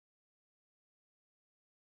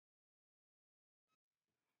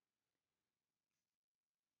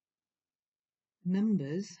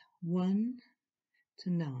numbers 1 to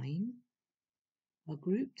 9 are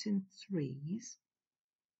grouped in threes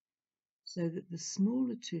so that the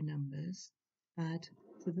smaller two numbers add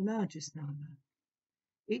to the largest number.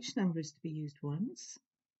 Each number is to be used once,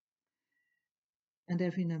 and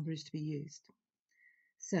every number is to be used.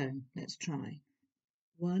 So let's try.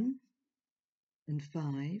 1 and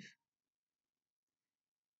 5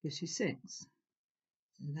 gives you 6.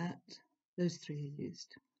 So those three are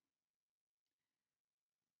used.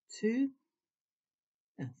 3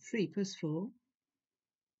 plus 4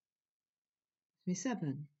 gives me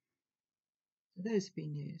 7. So those have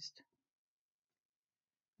been used.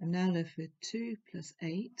 I'm now left with 2 plus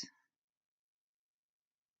 8,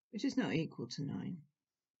 which is not equal to 9,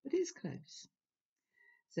 but is close.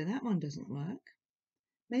 So that one doesn't work.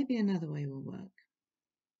 Maybe another way will work.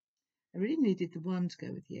 I really needed the 1 to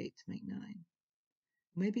go with the 8 to make 9.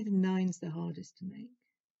 Maybe the 9's the hardest to make.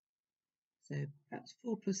 So perhaps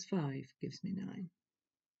 4 plus 5 gives me 9.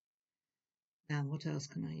 Now what else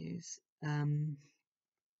can I use?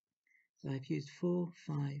 So I've used 4,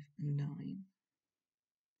 5 and 9.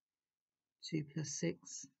 2 plus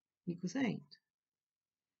 6 equals 8.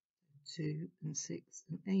 2 and 6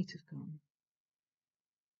 and 8 have gone.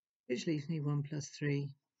 Which leaves me 1 plus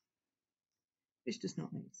 3, which does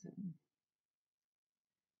not make 7.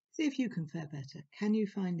 See if you can fare better. Can you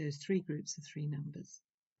find those three groups of three numbers?